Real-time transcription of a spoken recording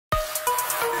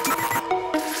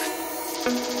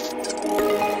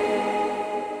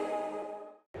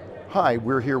Hi,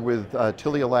 we're here with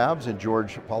Tilia Labs and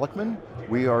George Folickman.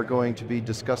 We are going to be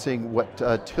discussing what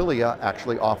Tilia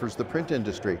actually offers the print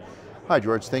industry. Hi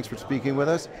George, thanks for speaking with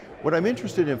us. What I'm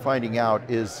interested in finding out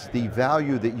is the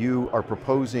value that you are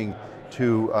proposing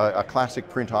to a classic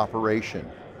print operation.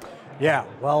 Yeah,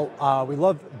 well, we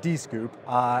love Dscoop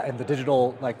and the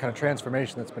digital kind of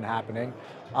transformation that's been happening.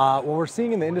 What we're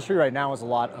seeing in the industry right now is a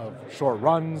lot of short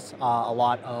runs, a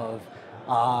lot of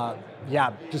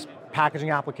just packaging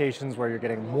applications where you're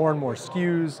getting more and more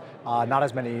SKUs, not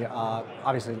as many,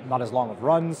 obviously not as long of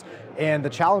runs. And the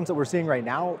challenge that we're seeing right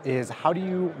now is how do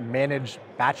you manage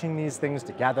batching these things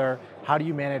together? How do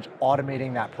you manage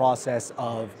automating that process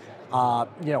of,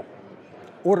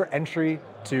 order entry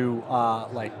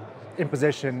to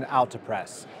imposition out to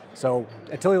press. So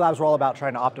at Tilia Labs, we're all about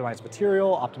trying to optimize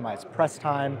material, optimize press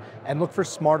time, and look for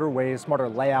smarter ways, smarter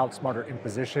layouts, smarter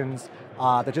impositions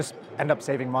that just end up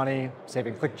saving money,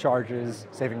 saving click charges,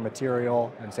 saving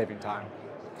material, and saving time.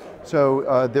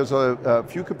 So there's a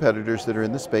few competitors that are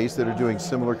in the space that are doing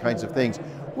similar kinds of things.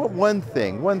 What one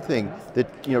thing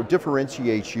that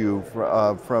differentiates you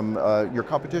from your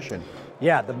competition?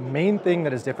 Yeah, the main thing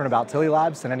that is different about Tilia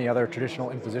Labs than any other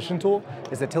traditional imposition tool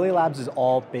is that Tilia Labs is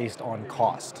all based on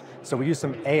cost. So we use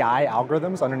some AI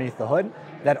algorithms underneath the hood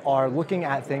that are looking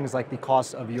at things like the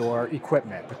cost of your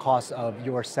equipment, the cost of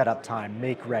your setup time,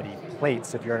 make ready,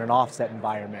 plates if you're in an offset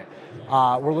environment.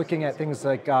 We're looking at things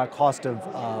like cost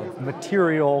of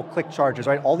material, click charges,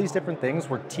 right? All these different things.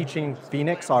 We're teaching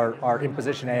Phoenix, our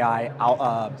imposition AI,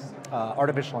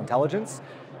 artificial intelligence.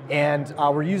 And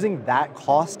we're using that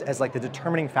cost as like the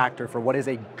determining factor for what is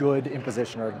a good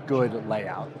imposition or a good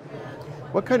layout.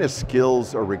 What kind of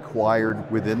skills are required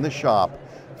within the shop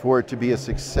for it to be a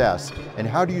success? And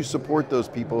how do you support those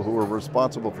people who are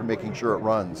responsible for making sure it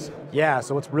runs? Yeah,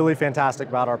 so what's really fantastic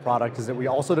about our product is that we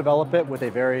also develop it with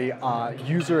a very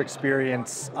user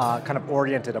experience kind of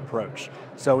oriented approach.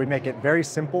 So we make it very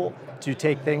simple to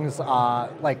take things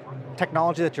like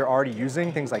technology that you're already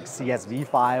using, things like CSV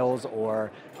files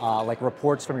or like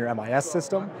reports from your MIS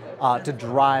system to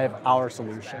drive our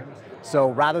solution.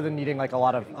 So rather than needing like a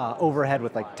lot of overhead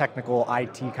with like technical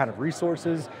IT kind of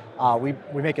resources, we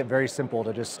make it very simple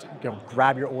to just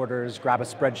grab your orders, grab a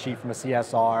spreadsheet from a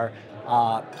CSR,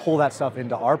 pull that stuff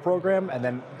into our program, and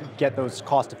then get those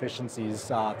cost efficiencies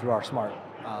through our smart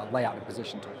layout and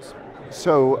position tools.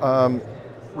 So,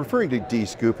 referring to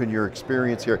Dscoop and your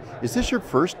experience here, is this your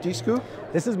first Dscoop?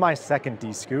 This is my second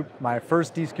Dscoop. My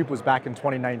first Dscoop was back in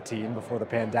 2019 before the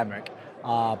pandemic.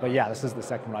 But yeah, this is the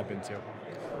second one I've been to.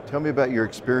 Tell me about your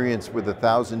experience with the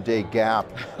 1,000-day gap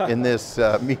in this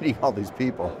meeting all these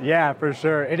people. Yeah, for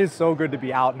sure. It is so good to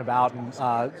be out and about and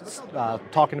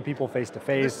talking to people face to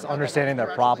face, understanding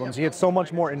their problems. You get so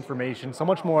much more information, so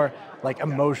much more like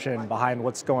emotion behind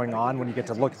what's going on when you get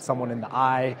to look at someone in the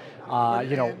eye.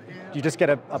 You just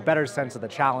get a better sense of the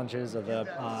challenges of the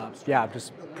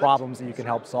just problems that you can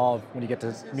help solve when you get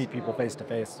to meet people face to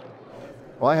face.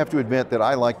 Well, I have to admit that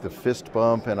I like the fist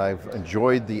bump and I've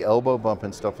enjoyed the elbow bump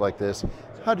and stuff like this.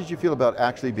 How did you feel about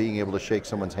actually being able to shake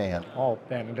someone's hand? Oh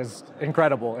man, it is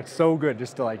incredible. It's so good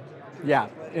just to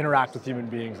interact with human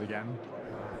beings again.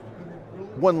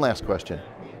 One last question.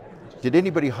 Did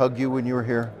anybody hug you when you were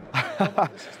here?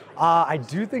 I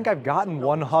do think I've gotten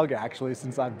one hug actually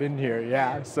since I've been here,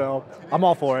 yeah, so I'm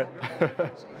all for it.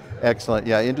 Excellent,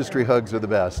 yeah, industry hugs are the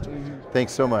best.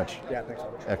 Thanks so much. Yeah, thanks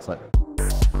so much. Excellent.